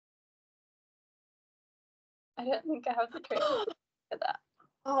I don't think I have the creativity for that.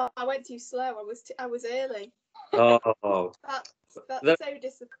 Oh, I went too slow. I was early. Oh, That's so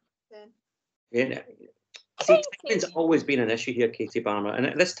disappointing. Yeah. See, timing's always been an issue here, Katie Barmer,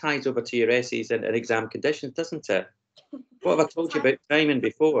 and this ties over to your essays and exam conditions, doesn't it? What have I told you about timing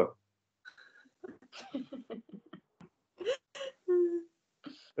before?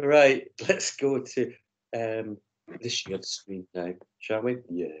 Right, let's go to the shared screen now, shall we?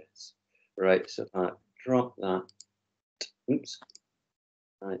 Yes. Right, so drop that. Oops.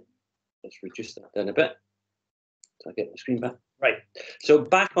 Right, let's reduce that down a bit. So I get the screen back. Right, so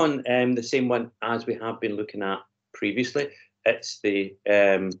back on the same one as we have been looking at previously. It's the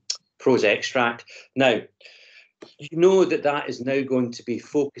prose extract. Now, you know that is now going to be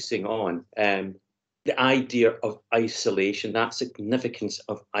focusing on the idea of isolation, that significance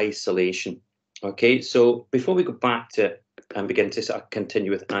of isolation. Okay, so before we go back to and begin to sort of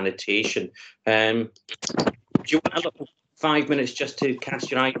continue with annotation, do you want a little 5 minutes just to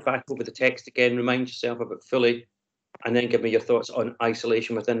cast your eye back over the text again, remind yourself of it fully, and then give me your thoughts on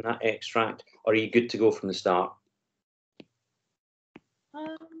isolation within that extract? Or are you good to go from the start?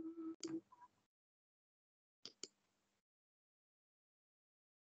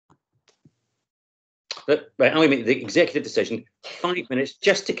 Right, I'm going to make the executive decision. 5 minutes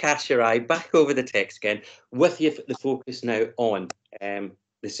just to cast your eye back over the text again, with the focus now on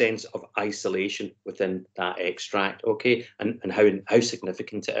the sense of isolation within that extract, okay, and how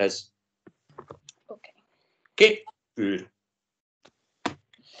significant it is. Okay. Okay, good.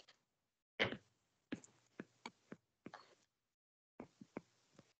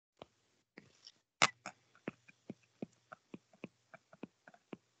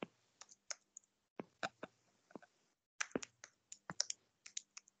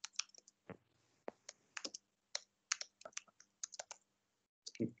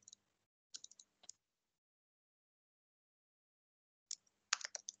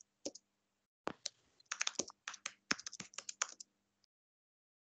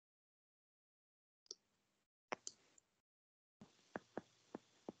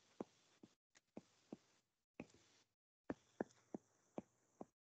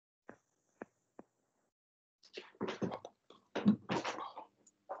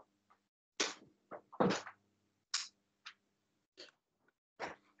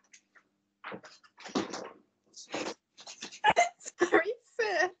 Sorry,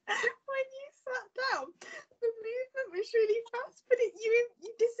 sir. When you sat down, the movement was really fast, but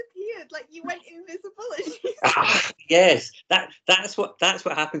you disappeared, like you went invisible. Yes, that's what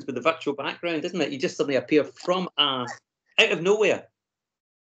happens with the virtual background, isn't it? You just suddenly appear from out of nowhere.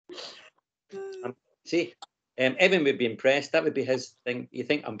 See, Evan would be impressed. That would be his thing. You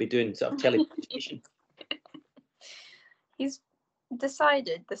think I'll be doing sort of teleportation? He's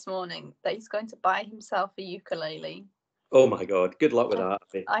decided this morning that he's going to buy himself a ukulele. Oh my God! Good luck with that.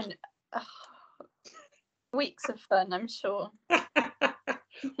 Weeks of fun, I'm sure.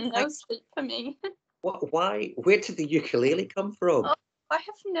 No sleep for me. What? Why? Where did the ukulele come from? Oh, I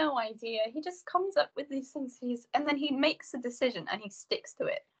have no idea. He just comes up with these things, and then he makes a decision and he sticks to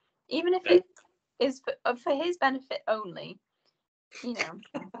it, even if it is for his benefit only. You know.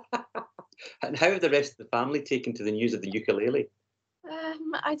 And how have the rest of the family taken to the news of the ukulele?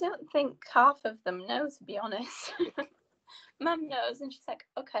 I don't think half of them know, to be honest. Mum knows, and she's like,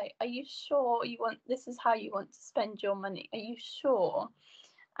 "Okay, are you sure this is how you want to spend your money? Are you sure?"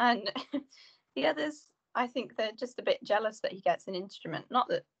 And the others, I think they're just a bit jealous that he gets an instrument. Not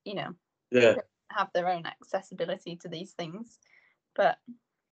that, they have their own accessibility to these things, but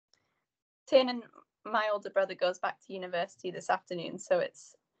Tin and my older brother goes back to university this afternoon, so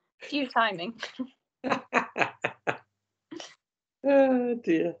it's due timing. Oh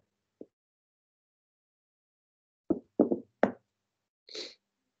dear.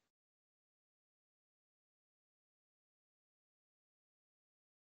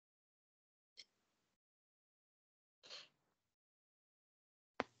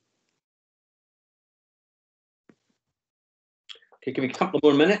 Okay, give me a couple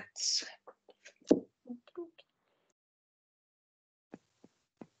more minutes.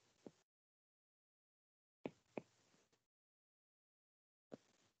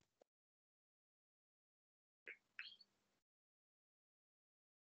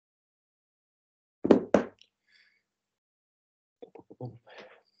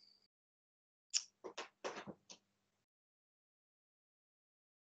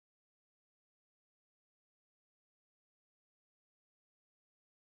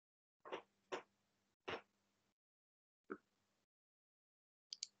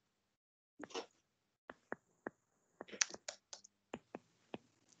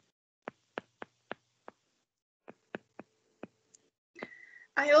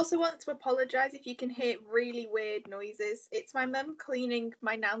 I also want to apologise if you can hear really weird noises. It's my mum cleaning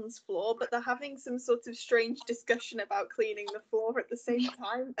my nan's floor, but they're having some sort of strange discussion about cleaning the floor at the same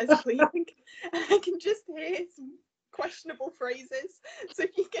time as cleaning. And I can just hear some questionable phrases. So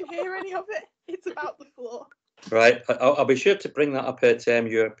if you can hear any of it, it's about the floor. Right, I'll be sure to bring that up at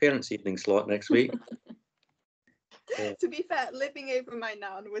your parents' evening slot next week. To be fair, living over my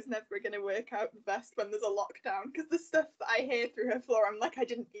nan was never going to work out the best when there's a lockdown, because the stuff that I hear through her floor, I'm like, I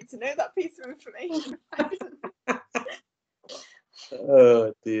didn't need to know that piece of information.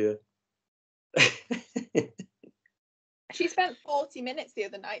 Oh dear. She spent 40 minutes the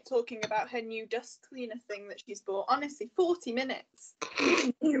other night talking about her new dust cleaner thing that she's bought. Honestly, 40 minutes.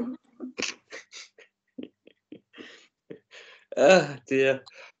 Oh dear.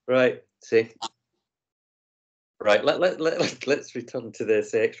 Right, see. Right, let's return to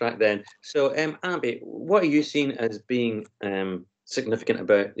this extract then. So, Abby, what are you seeing as being significant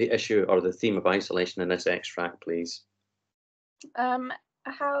about the issue or the theme of isolation in this extract, please?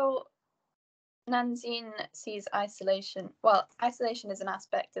 How Nanzine sees isolation. Well, isolation is an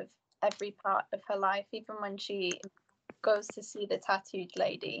aspect of every part of her life, even when she goes to see the tattooed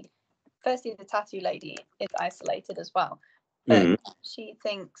lady. Firstly, the tattoo lady is isolated as well, but she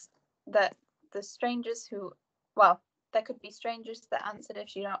thinks that the strangers who, well, there could be strangers that answered if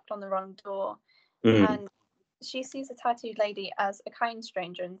she knocked on the wrong door, and she sees a tattooed lady as a kind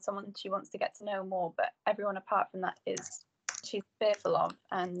stranger and someone she wants to get to know more, but everyone apart from that is she's fearful of,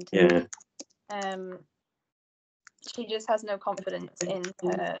 and she just has no confidence in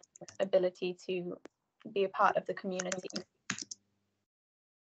her ability to be a part of the community.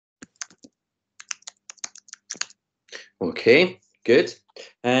 Okay, good.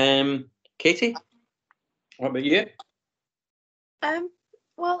 Katie, what about you?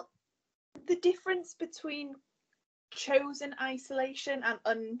 Well, the difference between chosen isolation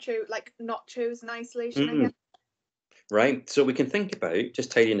and not chosen isolation, I guess. Right, so we can think about,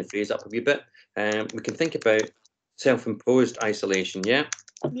 just tidying the phrase up a wee bit, we can think about self-imposed isolation, yeah?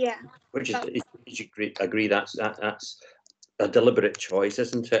 Yeah. Which is, you agree that's a deliberate choice,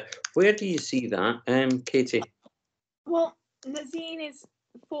 isn't it? Where do you see that, Katie? Well, Nazine is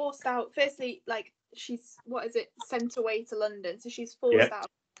forced out. Firstly, like, she's, sent away to London, so she's forced out of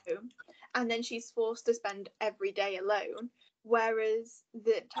home, and then she's forced to spend every day alone. Whereas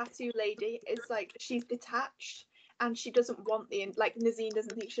the tattoo lady is like, she's detached and she doesn't want Nazine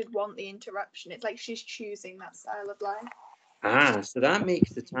doesn't think she'd want the interruption. It's like she's choosing that style of life. So that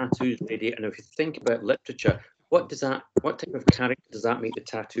makes the tattoo lady, and if you think about literature, what type of character does that make the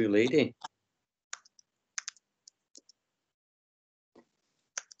tattoo lady?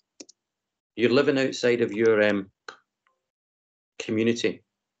 You're living outside of your community.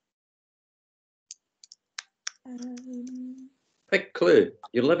 Big clue.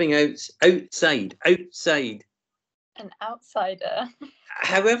 You're living outside. An outsider.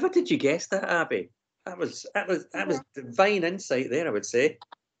 However, did you guess that, Abby? That was divine insight there, I would say.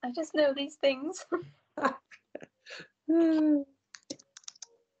 I just know these things.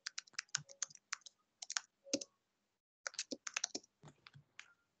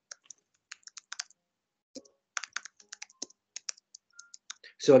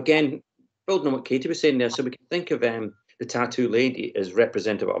 So again, building on what Katie was saying there, so we can think of the tattoo lady as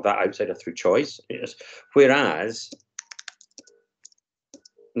representative of that outsider through choice, whereas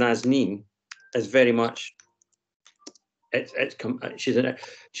Nazneen is very much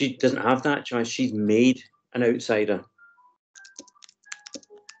she doesn't have that choice. She's made an outsider.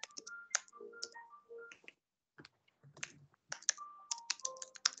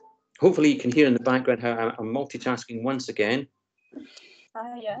 Hopefully you can hear in the background how I'm multitasking once again.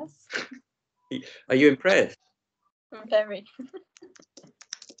 Yes. Are you impressed? Very.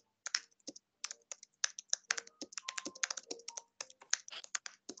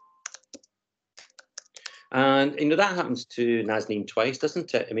 And that happens to Nazneen twice,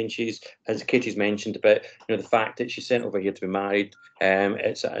 doesn't it? I mean, she's, as Katie's mentioned about the fact that she's sent over here to be married.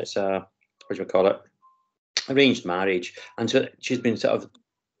 It's a what do we call it? Arranged marriage, and so she's been sort of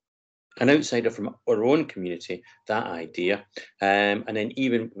an outsider from her own community. That idea, and then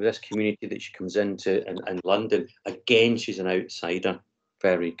even with this community that she comes into in London, again she's an outsider.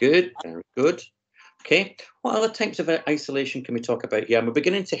 Very good, very good. Okay, what other types of isolation can we talk about here? And we're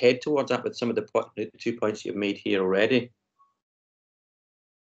beginning to head towards that with some of the 2 points you've made here already.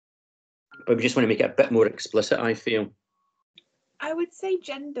 But we just want to make it a bit more explicit, I feel. I would say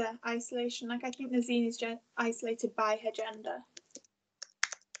gender isolation. Like, I think Nazine is isolated by her gender.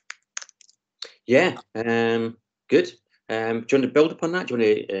 Yeah, good. Do you want to build upon that? Do you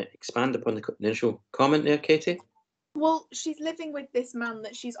want to expand upon the initial comment there, Katie? Well, she's living with this man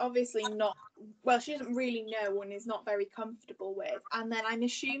that she's obviously not, well, she doesn't really know and is not very comfortable with. And then I'm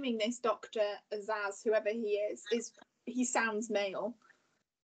assuming this Dr. Azaz, whoever he sounds male.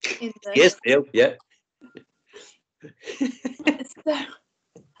 Yes, Bill, yeah. So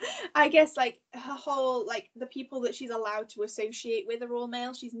I guess like her whole, like the people that she's allowed to associate with are all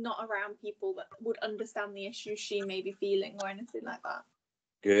male. She's not around people that would understand the issues she may be feeling or anything like that.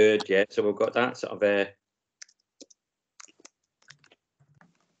 Good, yeah. So we've got that sort of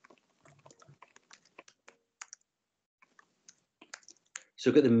so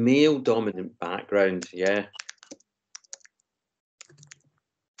we've got the male dominant background, yeah.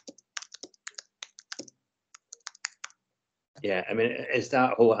 Yeah, I mean, it's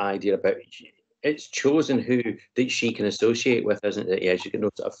that whole idea about it's chosen who that she can associate with, isn't it? Yeah, she's got no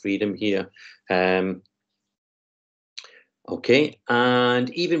sort of freedom here. Okay, and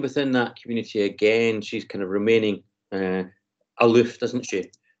even within that community, again, she's kind of remaining aloof, doesn't she,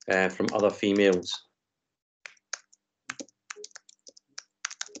 from other females?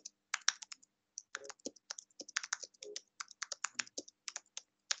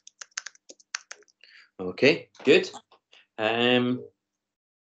 Okay, good.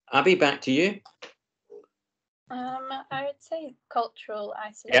 Abby, back to you. I would say cultural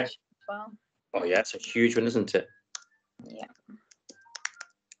isolation as well. Oh yeah, it's a huge one, isn't it? Yeah.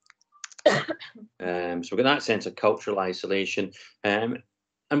 So we've got that sense of cultural isolation. And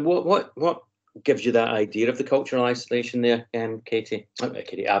what gives you that idea of the cultural isolation there, Katie?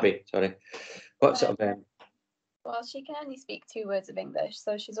 Abby, sorry. What sort of Well, she can only speak 2 words of English,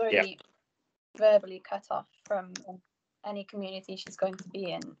 so she's already verbally cut off from any community she's going to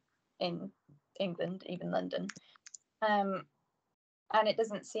be in England, even London. And it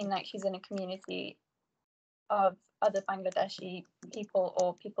doesn't seem like she's in a community of other Bangladeshi people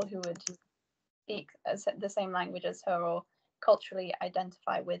or people who would speak the same language as her or culturally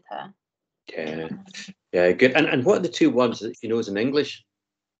identify with her. Yeah, good. And what are the 2 words that she knows in English?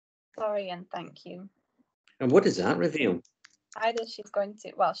 Sorry and thank you. And what does that reveal? Either she's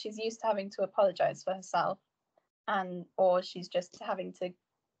she's used to having to apologize for herself, or she's just having to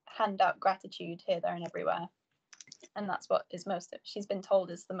hand out gratitude here, there, and everywhere. And that's what she's been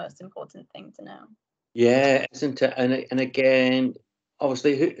told is the most important thing to know. Yeah, isn't it? And again,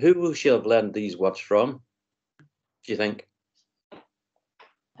 obviously, who will she have learned these words from? Do you think?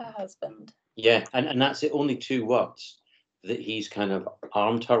 Her husband. Yeah, and that's the only 2 words that he's kind of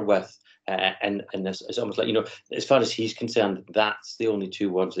armed her with. And this it's almost like, you know, as far as he's concerned, that's the only 2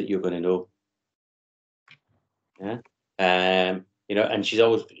 words that you're going to know. Yeah. You know, and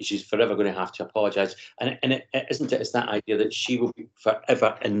she's forever going to have to apologise. And it isn't it? It's that idea that she will be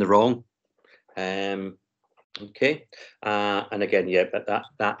forever in the wrong. Okay. And again, yeah, but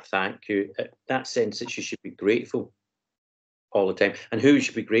that thank you, that sense that she should be grateful all the time. And who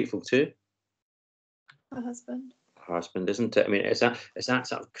should be grateful to? Her husband. Her husband, isn't it? I mean, it's that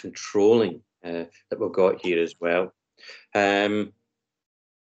sort of controlling that we've got here as well.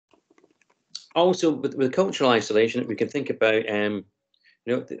 Also, with cultural isolation, we can think about, you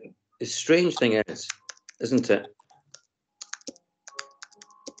know, the strange thing is, isn't it?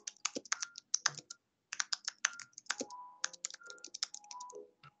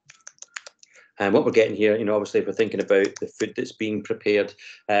 And what we're getting here, you know, obviously, if we're thinking about the food that's being prepared,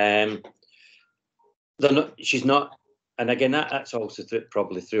 she's not, and again, that's also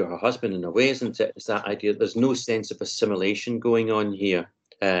probably through her husband in a way, isn't it? It's that idea. There's no sense of assimilation going on here.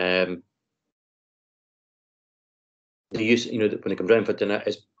 The use, you know, that when they come round for dinner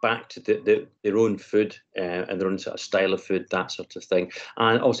is back to their own food and their own sort of style of food, that sort of thing.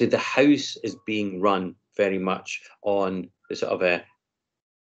 And also, the house is being run very much on the sort of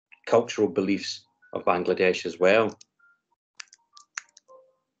cultural beliefs of Bangladesh as well.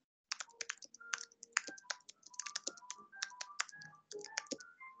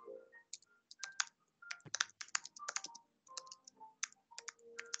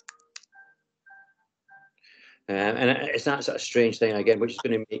 And it's that sort of strange thing again, which is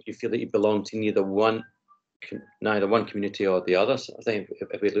going to make you feel that you belong to neither one community or the other. So I think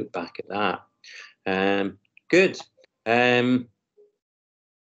if we look back at that, good.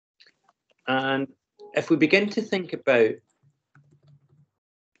 And if we begin to think about,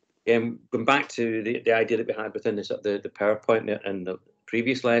 going back to the idea that we had within the PowerPoint and the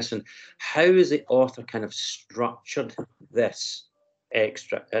previous lesson, how is the author kind of structured this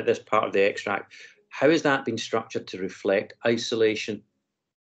this part of the extract? How has that been structured to reflect isolation?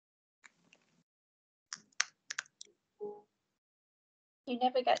 You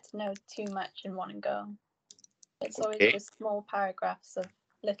never get to know too much in one go. It's always just small paragraphs of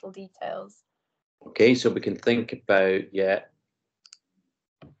little details. Okay, so we can think about, yeah.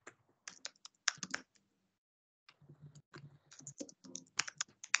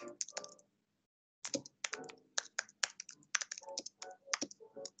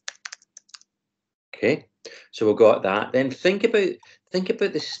 Okay, so we've got that. Then think about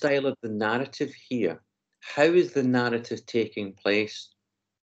the style of the narrative here. How is the narrative taking place?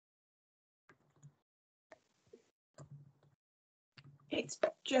 It's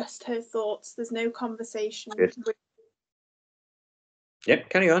just her thoughts. There's no conversation. Yes. Yep,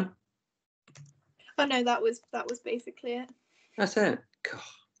 carry on. Oh no, that was basically it. That's it. God,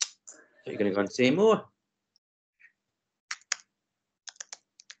 you're going to go and say more.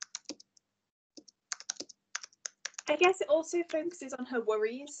 I guess it also focuses on her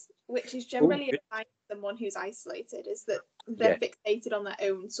worries, which is generally a sign of someone who's isolated, is that they're fixated on their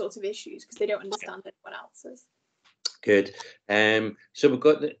own sort of issues because they don't understand anyone else's. Good. So we've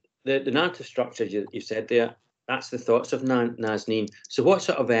got the narrative structure you said there. That's the thoughts of Nazneen. So what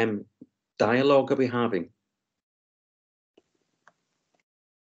sort of dialogue are we having?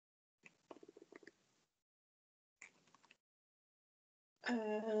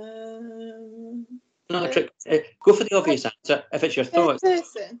 Not a trick. Go for the obvious answer. If it's your thoughts,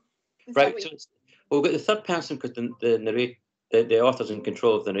 person. Right. So we've got the third person because the author's in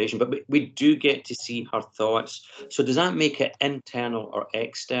control of the narration, but we do get to see her thoughts. So does that make it internal or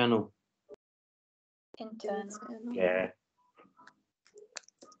external? Internal. Yeah.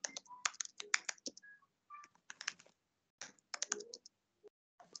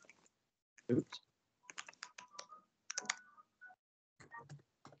 Oops.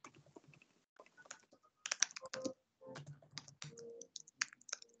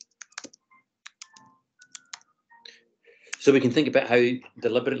 So we can think about how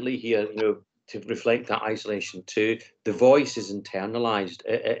deliberately here, to reflect that isolation too. The voice is internalized.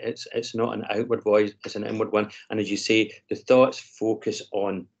 It's not an outward voice, it's an inward one. And as you say, the thoughts focus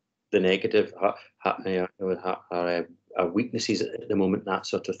on the negative, her weaknesses at the moment, that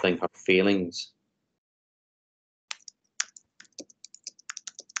sort of thing, her failings.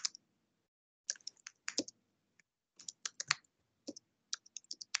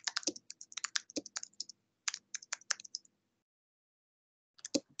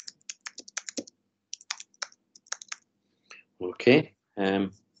 Okay.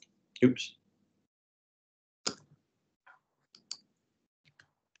 Oops.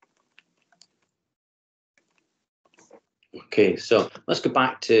 Okay, so let's go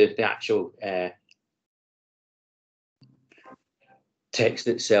back to the actual text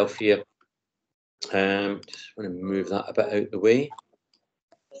itself here. Just want to move that a bit out of the way.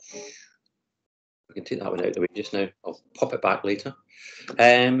 We can take that one out of the way just now. I'll pop it back later.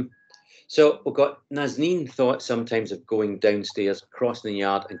 So we've got Nazneen thought sometimes of going downstairs, crossing the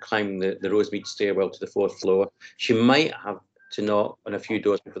yard and climbing the Rosemead stairwell to the 4th floor. She might have to knock on a few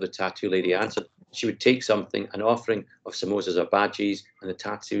doors before the tattoo lady answered. She would take something, an offering of samosas or bhajis, and the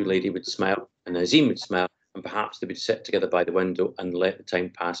tattoo lady would smile, and Nazim would smile, and perhaps they would sit together by the window and let the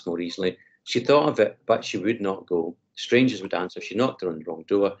time pass more easily. She thought of it, but she would not go. Strangers would answer. She knocked on the wrong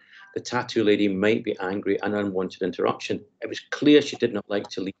door. The tattoo lady might be angry, an unwanted interruption. It was clear she did not like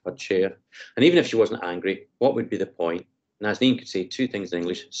to leave her chair. And even if she wasn't angry, what would be the point? Nazneen could say 2 things in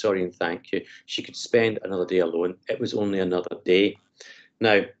English, sorry and thank you. She could spend another day alone. It was only another day.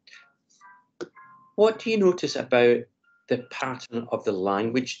 Now, what do you notice about the pattern of the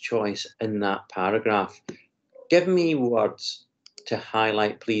language choice in that paragraph? Give me words to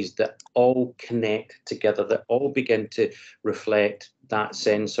highlight, please, that all connect together, that all begin to reflect that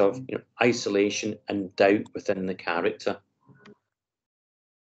sense of isolation and doubt within the character.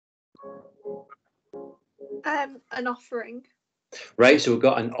 An offering. Right, so we've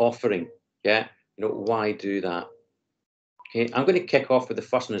got an offering. Yeah, why do that? Okay, I'm going to kick off with the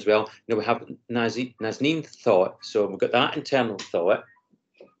first one as well. We have Nazneen thought, so we've got that internal thought,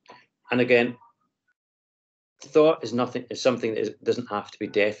 and again, thought is something that doesn't have to be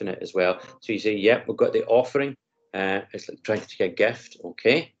definite as well. So you say, yep, we've got the offering. It's like trying to take a gift.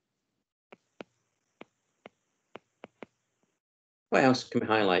 Okay. What else can we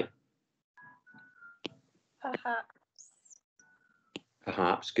highlight?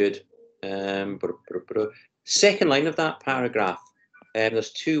 Perhaps. Good. Second line of that paragraph.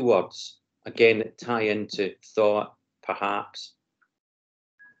 There's 2 words again that tie into thought. Perhaps.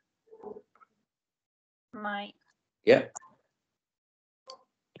 Might. Yep.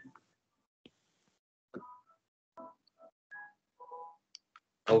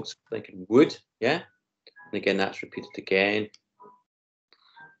 Also thinking would, yeah. And again, that's repeated again.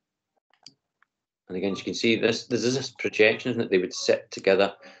 And again, you can see this. There's this projection, isn't it? They would sit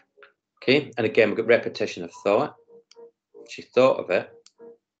together. Okay, and again, we've got repetition of thought. She thought of it,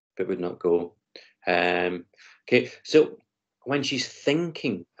 but would not go. Okay, so when she's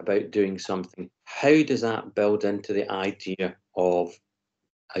thinking about doing something, how does that build into the idea of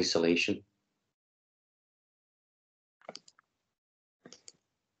isolation?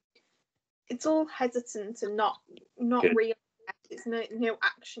 It's all hesitant and not Good. real. It's no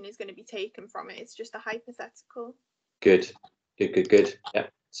action is going to be taken from it. It's just a hypothetical. Good. Yeah,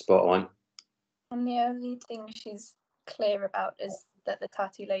 spot on. And the only thing she's clear about is that the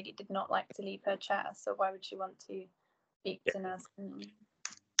tattoo lady did not like to leave her chair, so why would she want to speak to Nazanin?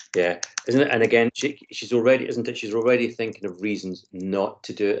 Yeah, isn't it? And again, she's already, isn't it? She's already thinking of reasons not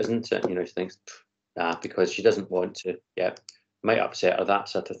to do it, isn't it? You know, she thinks, because she doesn't want to. Yeah, might upset her, that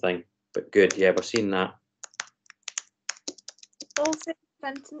sort of thing. But good, yeah, we're seeing that. Also,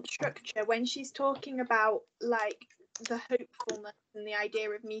 sentence structure, when she's talking about like the hopefulness and the idea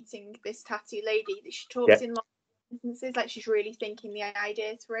of meeting this tattoo lady, that she talks in long sentences, like she's really thinking the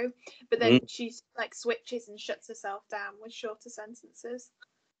idea through, but then she's like switches and shuts herself down with shorter sentences.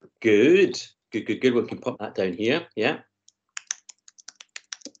 Good. We can pop that down here. Yeah.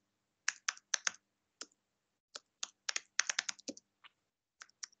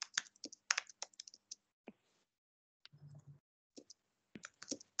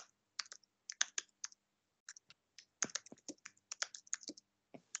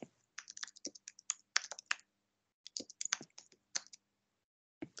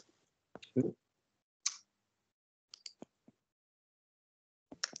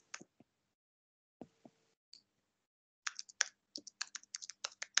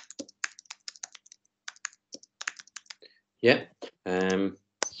 Yeah.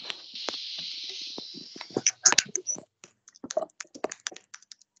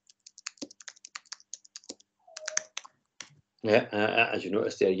 Yeah, as you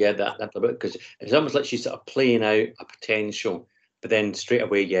noticed there, yeah, that bit, because it's almost like she's sort of playing out a potential, but then straight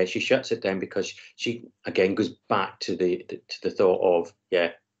away, yeah, she shuts it down because she again goes back to the thought of,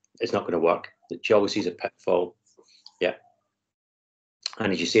 yeah, it's not going to work. That she always sees a pitfall. Yeah,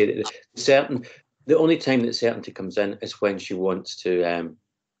 and as you say, the only time that certainty comes in is when she wants to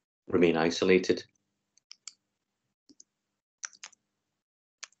remain isolated.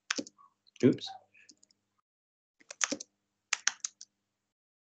 Oops.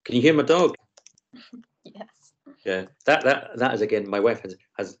 Can you hear my dog? Yes. Yeah, that is, again, my wife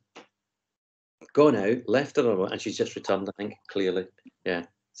has gone out, left her alone, and she's just returned, I think, clearly. Yeah,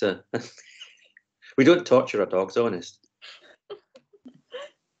 so we don't torture our dogs, honest.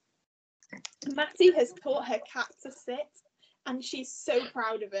 Mattie has taught her cat to sit, and she's so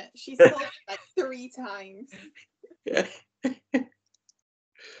proud of it. She's told it like 3 times. Yeah.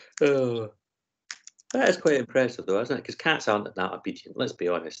 Oh, that is quite impressive, though, isn't it? Because cats aren't that obedient, let's be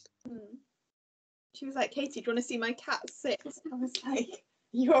honest. She was like, Katie, do you want to see my cat sit? I was like,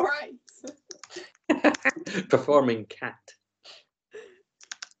 you're right. Performing cat.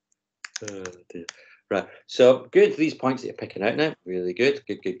 Oh, dear. Right, so good. These points that you're picking out now, really good.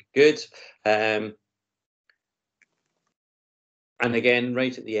 Good. And again,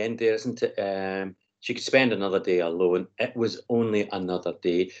 right at the end there, isn't it? She could spend another day alone. It was only another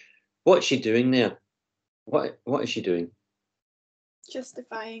day. What's she doing there? What is she doing?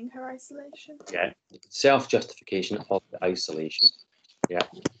 Justifying her isolation. Yeah, self-justification of the isolation. Yeah.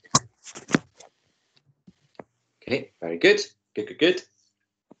 Okay, very good. Good.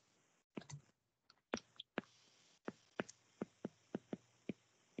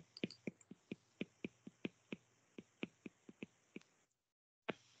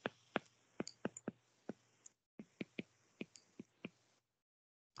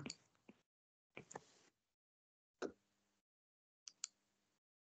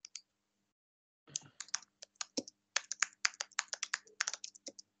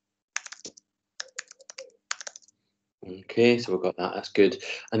 Okay, so we've got that. That's good.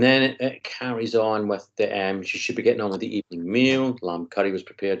 And then it carries on with the. She should be getting on with the evening meal. Lamb curry was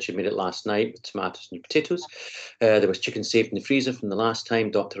prepared. She made it last night with tomatoes and potatoes. There was chicken saved in the freezer from the last time.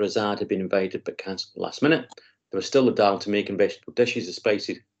 Dr. Azad had been invited but cancelled last minute. There was still the dal to make and vegetable dishes, the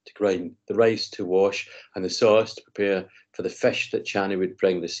spicy to grind, the rice to wash, and the sauce to prepare for the fish that Chani would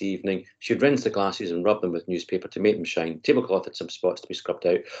bring this evening. She'd rinse the glasses and rub them with newspaper to make them shine. Tablecloth had some spots to be scrubbed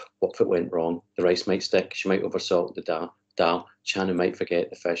out. What if it went wrong? The rice might stick. She might oversalt the dal. Chani might forget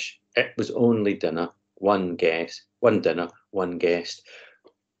the fish. It was only dinner. One dinner, one guest.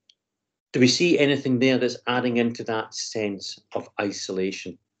 Do we see anything there that's adding into that sense of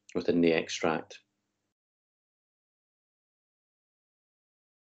isolation within the extract?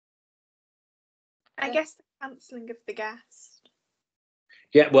 I guess the cancelling of the guest.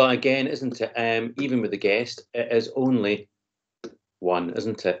 Yeah, well, again, isn't it? Even with the guest, it is only one,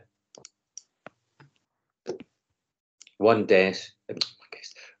 isn't it? One desk,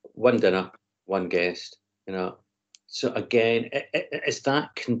 one dinner, one guest. You know, so again, it's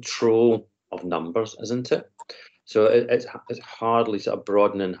that control of numbers, isn't it? So it's hardly sort of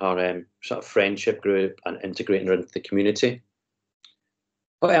broadening her sort of friendship group and integrating her into the community.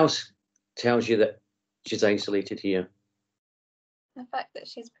 What else tells you that she's isolated here? The fact that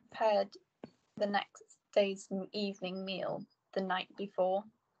she's prepared the next day's evening meal the night before.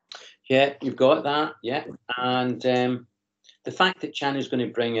 Yeah, you've got that. Yeah, and the fact that Chanu's going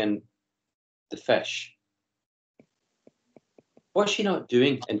to bring in the fish. What's she not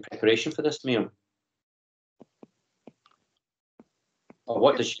doing in preparation for this meal? Or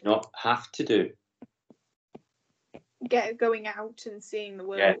what does she not have to do? Going out and seeing the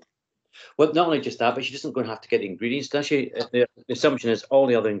world. Yeah. Well, not only just that, but she doesn't going to have to get the ingredients, does she? The assumption is all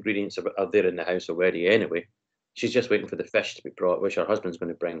the other ingredients are there in the house already anyway. She's just waiting for the fish to be brought, which her husband's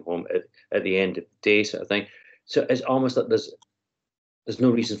going to bring home at the end of the day, sort of thing. So it's almost like there's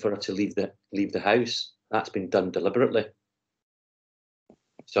no reason for her to leave the house. That's been done deliberately.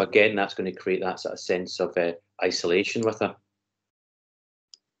 So again, that's going to create that sort of sense of isolation with her.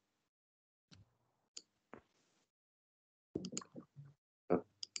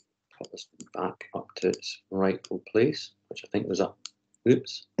 Put this back up to its rightful place, which I think was up.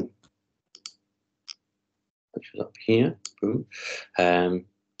 Oops. Which was up here. Boom.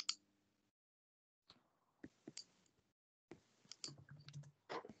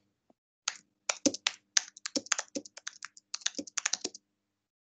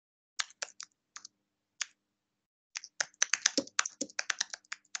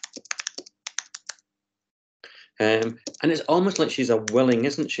 And it's almost like she's a willing,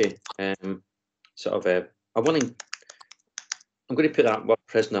 isn't she? Sort of a willing. I'm going to put that word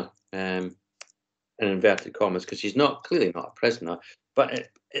prisoner in inverted commas because she's clearly not a prisoner, but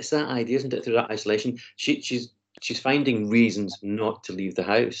it's that idea, isn't it? Through that isolation, she's finding reasons not to leave the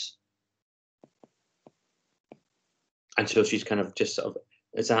house, and so she's kind of just sort of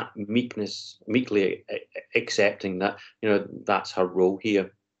it's that meekly accepting that that's her role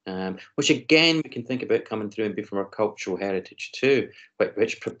here. Which again we can think about coming through and be from our cultural heritage too,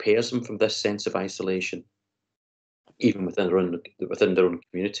 which prepares them from this sense of isolation, even within their own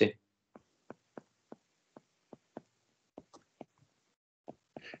community.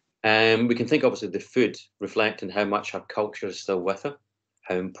 We can think obviously of the food reflecting how much her culture is still with her,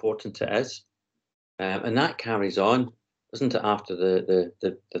 how important it is, and that carries on, doesn't it? After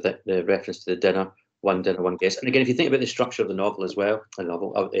the reference to the dinner, one guest. And again, if you think about the structure of the novel as well,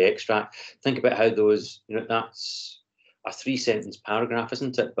 the extract, think about how those, that's a 3-sentence paragraph,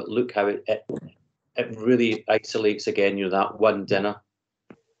 isn't it? But look how it really isolates again, that one dinner,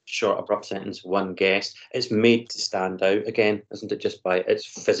 short, abrupt sentence, one guest. It's made to stand out again, isn't it? Just by its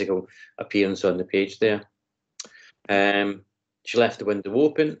physical appearance on the page there. She left the window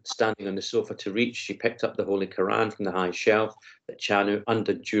open, standing on the sofa to reach. She picked up the Holy Quran from the high shelf that Chanu,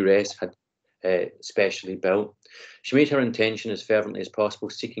 under duress, had specially built. She made her intention as fervently as possible,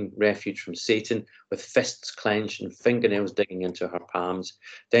 seeking refuge from Satan, with fists clenched and fingernails digging into her palms.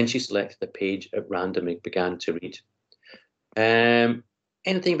 Then she selected the page at random and began to read.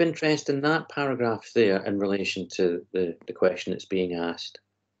 Anything of interest in that paragraph there in relation to the question that's being asked?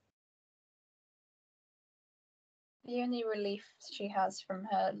 The only relief she has from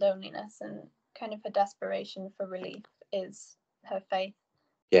her loneliness and kind of her desperation for relief is her faith.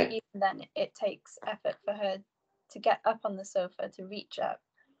 Yeah. Even then, it takes effort for her to get up on the sofa, to reach up,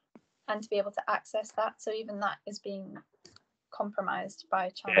 and to be able to access that. So even that is being compromised by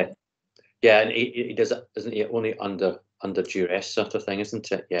Chanu. Yeah, and he does it, doesn't he? Only under duress, sort of thing,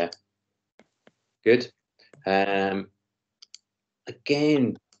 isn't it? Yeah. Good. Again,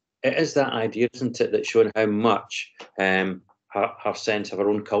 it is that idea, isn't it, that's showing how much her sense of her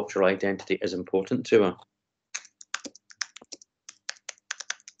own cultural identity is important to her.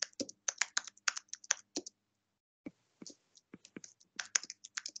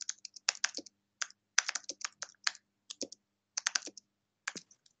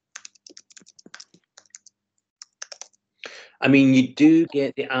 I mean, you do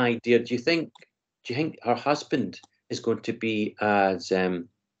get the idea. Do you think her husband is going to be as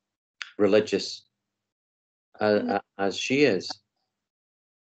religious as she is?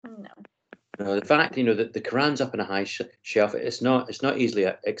 No. The fact, that the Quran's up on a high shelf, it's not easily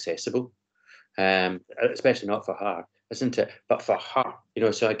accessible, especially not for her, isn't it? But for her,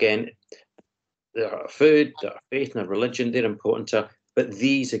 so again, her food, her faith, and her religion, they're important to her. But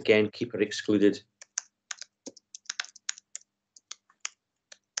these again keep her excluded.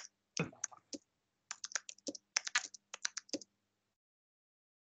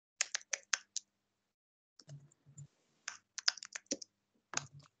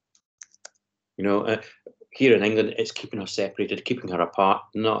 You know, here in England, it's keeping her separated, keeping her apart,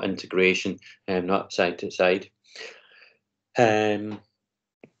 not integration, not side to side. And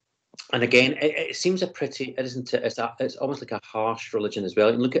again, it seems a pretty, isn't it? It's almost like a harsh religion as well.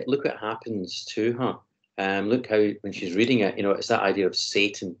 And look what happens to her. Look how when she's reading it, you know, it's that idea of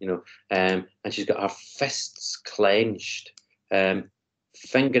Satan, you know, and she's got her fists clenched,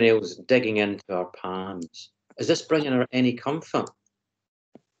 fingernails digging into her palms. Is this bringing her any comfort?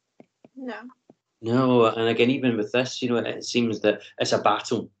 No. No, and again, even with this, you know, it seems that it's a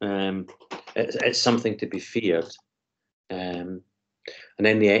battle. It's something to be feared. And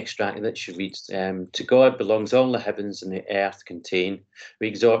then the extract that she reads, to God belongs all the heavens and the earth contain. We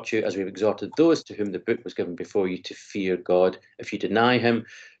exhort you, as we've exhorted those to whom the book was given before you, to fear God. If you deny him,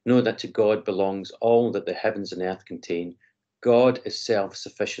 know that to God belongs all that the heavens and earth contain. God is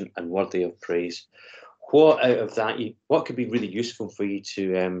self-sufficient and worthy of praise. What out of that, what could be really useful for you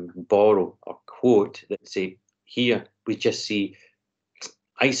to borrow or quote that say, here we just see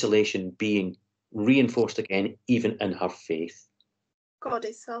isolation being reinforced again, even in her faith. God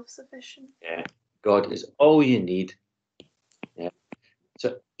is self-sufficient. Yeah, God is all you need. Yeah.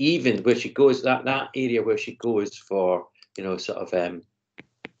 So even where she goes, that area where she goes for, you know, sort of, I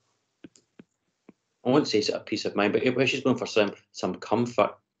won't say sort of peace of mind, but where she's going for some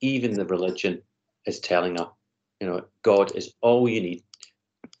comfort, even the religion is telling her, you know, God is all you need.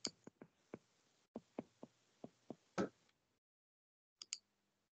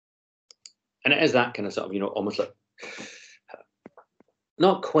 And it is that kind of sort of, you know, almost like,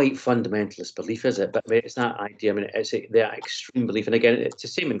 not quite fundamentalist belief, is it? But it's that idea. I mean, it's that extreme belief. And again, it's the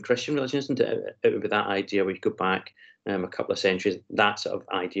same in Christian religion, isn't it? It would be that idea where you go back a couple of centuries. That sort of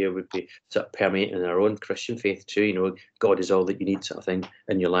idea would be sort of permeating in our own Christian faith too. You know, God is all that you need, sort of thing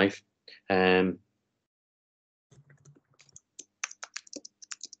in your life. And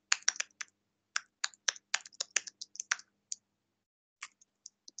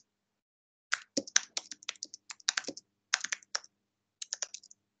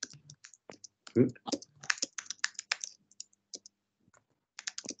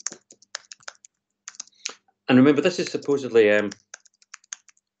remember, this is supposedly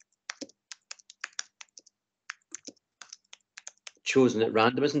chosen at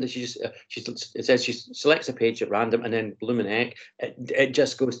random, isn't it? It says she selects a page at random, and then blooming heck, it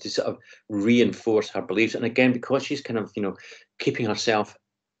just goes to sort of reinforce her beliefs. And again, because she's kind of, you know, keeping herself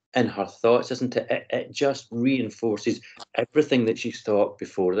in her thoughts, isn't it? It just reinforces everything that she's thought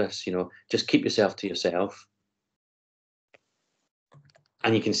before this. You know, just keep yourself to yourself.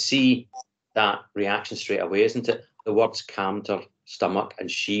 And you can see that reaction straight away, isn't it? The words calmed her stomach and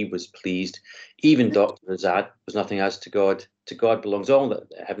she was pleased. Even Dr. Azad was nothing as to God. To God belongs all that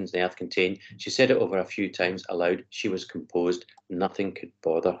the heavens and earth contain. She said it over a few times aloud. She was composed. Nothing could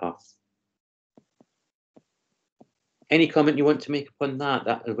bother her. Any comment you want to make upon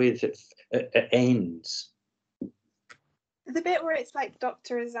that the way that it ends? The bit where it's like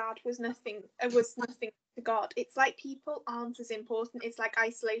Dr. Azad was nothing to God. It's like people aren't as important. It's like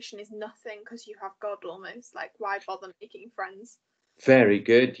isolation is nothing because you have God almost. Like, why bother making friends? Very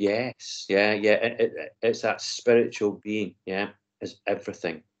good. Yes. Yeah. It's that spiritual being. Yeah. Is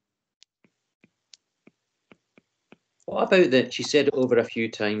everything. What about that? She said it over a few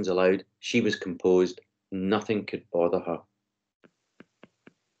times aloud. She was composed. Nothing could bother her.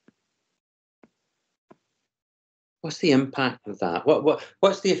 What's the impact of that?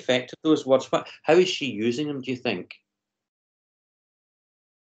 What's the effect of those words? How is she using them, do you think?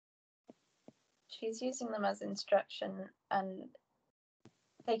 She's using them as instruction and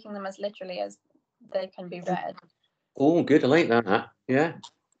taking them as literally as they can be read. Oh, good. I like that. Yeah.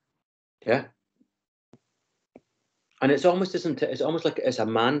 Yeah. And it's almost, isn't it? It's almost like it's a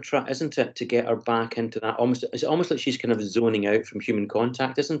mantra, isn't it, to get her back into that? It's almost like she's kind of zoning out from human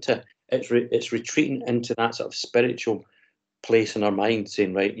contact, isn't it? It's retreating into that sort of spiritual place in her mind,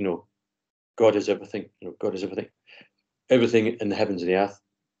 saying, right, you know, God is everything. You know, God is everything. Everything in the heavens and the earth,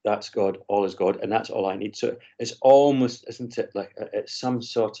 that's God. All is God, and that's all I need. So it's almost, isn't it, like it's some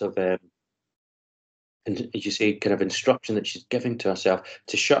sort of, and as you say, kind of instruction that she's giving to herself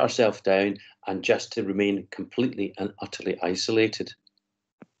to shut herself down and just to remain completely and utterly isolated.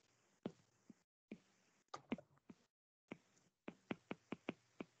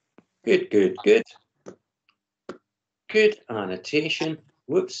 Good. Good annotation.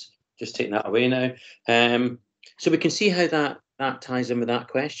 Whoops, just taking that away now. So we can see how that ties in with that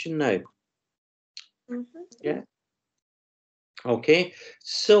question now. Mm-hmm. Yeah. Okay.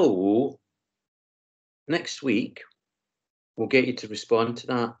 So next week we'll get you to respond to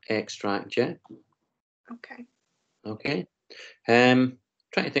that extract, yeah? Okay. Okay.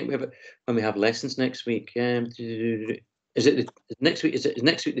 trying to think when we have lessons next week. Is it next week? Is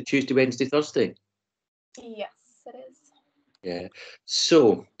next week the Tuesday, Wednesday, Thursday? Yes, it is. Yeah.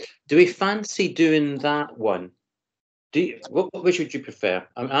 So, do we fancy doing that one? Which would you prefer?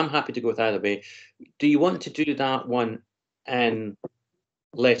 I'm happy to go with either way. Do you want to do that one in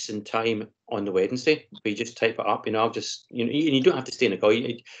lesson time on the Wednesday? Where you just type it up, I'll just, you don't have to stay in the call.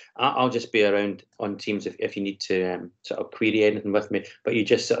 I'll just be around on Teams if you need to sort of query anything with me, but you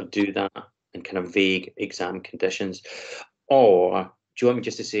just sort of do that in kind of vague exam conditions. Or do you want me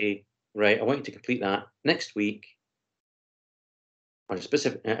just to say, right, I want you to complete that next week on a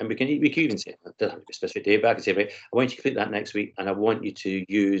specific, and we can even say, it doesn't have to be a specific day, but I can say, right, I want you to complete that next week, and I want you to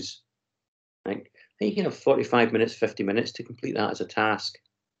use, like, I think you can have 45 minutes, 50 minutes to complete that as a task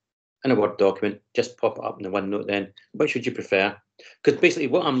in a Word document. Just pop it up in the OneNote then. Which would you prefer? Because basically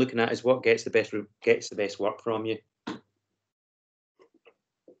what I'm looking at is what gets the best work from you.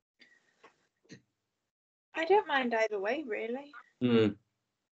 I don't mind either way, really.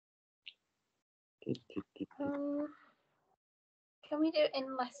 Can we do it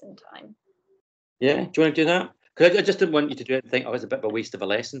in lesson time? Yeah, do you want to do that? Because I just didn't want you to do it and think, oh, it's a bit of a waste of a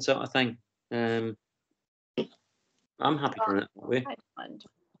lesson sort of thing. I'm happy to run it that way. I don't mind.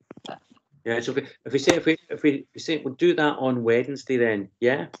 Yeah, so if we say we'll do that on Wednesday then,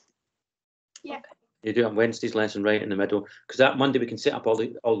 yeah? Yeah. Okay. You do it on Wednesday's lesson right in the middle, because that Monday we can set up all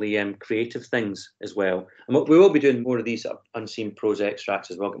the creative things as well. And we will be doing more of these sort of unseen prose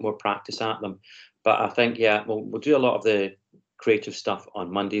extracts as well, get more practice at them. But I think, yeah, we'll do a lot of the creative stuff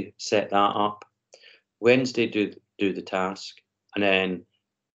on Monday, set that up. Wednesday do the task, and then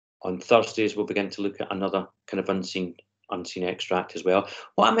on Thursdays we'll begin to look at another kind of unseen extract as well.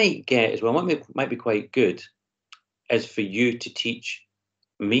 What I might get as well, what might be quite good, is for you to teach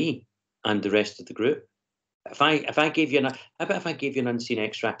me and the rest of the group. If I gave you how about if I gave you an unseen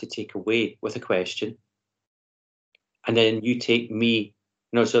extract to take away with a question, and then you take me,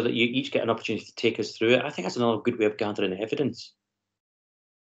 so that you each get an opportunity to take us through it. I think that's another good way of gathering evidence.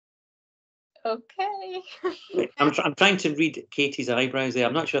 Okay. I'm trying to read Katie's eyebrows there.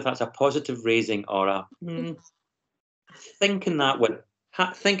 I'm not sure if that's a positive raising or a thinking that one.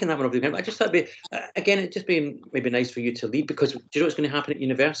 Thinking that one over the weekend. I just thought it'd be, again, it'd just be maybe nice for you to lead, because do you know what's going to happen at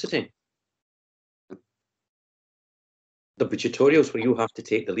university? There'll be tutorials where you'll have to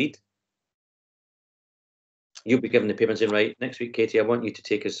take the lead. You'll be given the paper and saying, right, next week, Katie, I want you to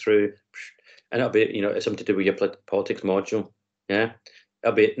take us through, and it'll be, it's something to do with your politics module. Yeah.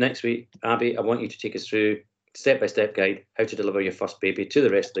 It'll be next week, Abby, I want you to take us through step-by-step guide, how to deliver your first baby to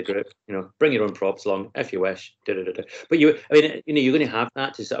the rest of the group. Bring your own props along if you wish. But you're going to have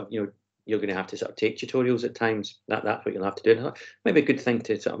that to sort of, you're going to have to sort of take tutorials at times. That's what you'll have to do. Maybe a good thing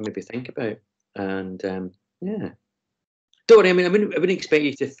to sort of maybe think about. And yeah, don't worry. I mean, I wouldn't expect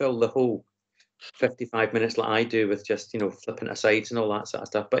you to fill the whole 55 minutes like I do with just flipping asides and all that sort of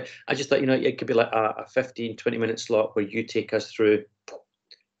stuff. But I just thought it could be like a 15-20 minute slot where you take us through.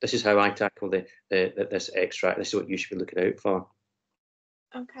 This is how I tackle this extract. This is what you should be looking out for.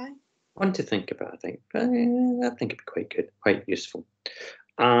 Okay. One to think about, I think. I think it'd be quite good, quite useful.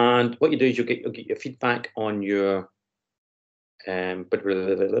 And what you do is you'll get your feedback on your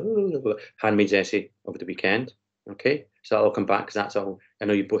handmaid's essay over the weekend. Okay, so that'll come back, because that's all. I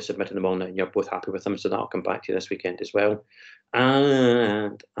know you both submitted them all now and you're both happy with them, so that'll come back to you this weekend as well.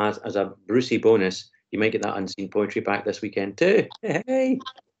 And as a Brucey bonus, you might get that unseen poetry back this weekend too. Hey.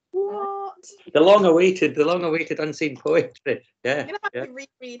 What? The long-awaited unseen poetry. Yeah. I'm gonna have to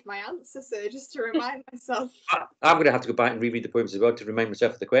reread my answer, sir, just to remind myself. I'm going to have to go back and reread the poems as well to remind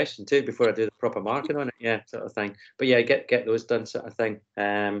myself of the question too before I do the proper marking on it. Yeah, sort of thing. But yeah, get those done, sort of thing.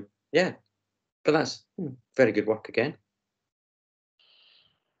 Yeah, but that's very good work again.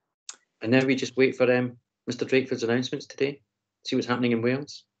 And now we just wait for Mr. Drakeford's announcements today. See what's happening in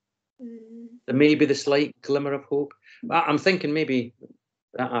Wales. There may be the slight glimmer of hope. I'm thinking maybe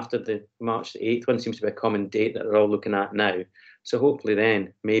that after the March the 8th one seems to be a common date that they're all looking at now. So hopefully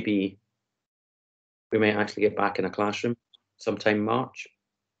then maybe we might actually get back in a classroom sometime March,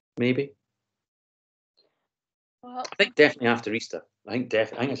 maybe. Well, I think definitely after Easter. I think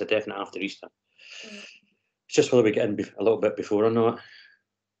it's a definite after Easter. It's just whether we get in a little bit before or not.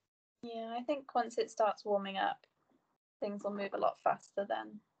 Yeah, I think once it starts warming up, things will move a lot faster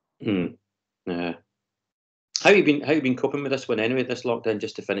then. Yeah. How you been coping with this one anyway? This lockdown,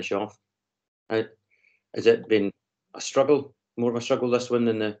 just to finish off. Has it been a struggle? More of a struggle this one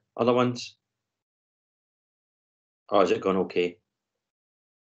than the other ones? Or has it gone okay?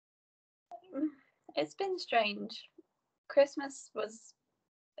 It's been strange. Christmas was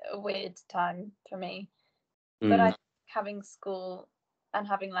a weird time for me, but I think having school and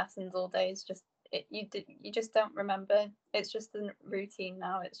having lessons all day is just you just don't remember. It's just a routine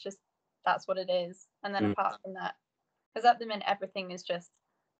now. It's just that's what it is. And then apart from that, because at the minute everything is just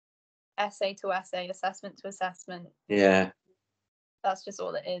essay to essay, assessment to assessment. Yeah. That's just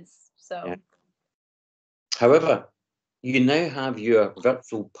all it is. So. Yeah. However, you now have your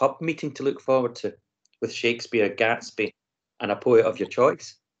virtual pub meeting to look forward to with Shakespeare, Gatsby, and a poet of your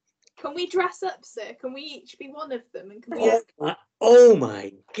choice. Can we dress up, sir? Can we each be one of them? And can we? Oh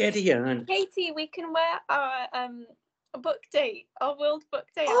my Gideon! Katie, we can wear our book date, our World Book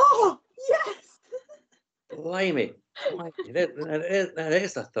Day. Oh yes! Blimey! That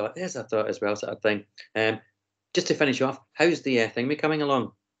is a thought. There's a thought as well, sort of thing. Just to finish off, how's the thing me coming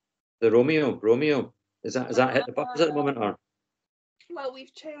along? The Romeo. Is that hit the buses at the moment, or? Well,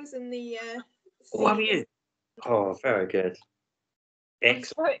 we've chosen the. Oh, have you? Oh, very good.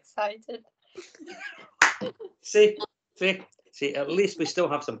 Excellent. I'm so excited. See. At least we still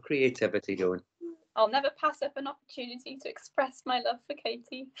have some creativity going. I'll never pass up an opportunity to express my love for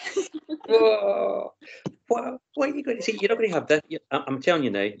Katie. Oh, what are you going to see? You're not going to have that. I'm telling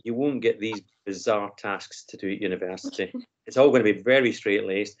you now, you won't get these bizarre tasks to do at university. It's all going to be very straight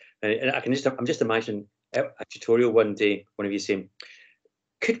laced. And I'm just imagining a tutorial one day, one of you saying,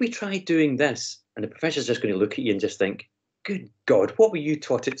 "Could we try doing this?" And the professor's just going to look at you and just think, "Good God, what were you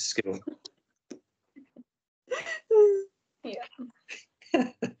taught at school?" Yeah.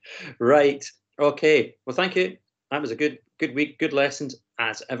 Right. Okay. Well, thank you. That was a good week, good lessons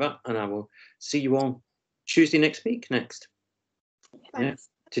as ever, and I will see you all Tuesday next week to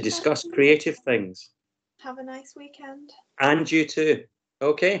discuss creative things. Have a nice weekend. And you too.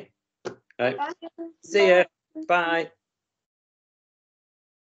 Okay. Right. Bye. See ya. Bye.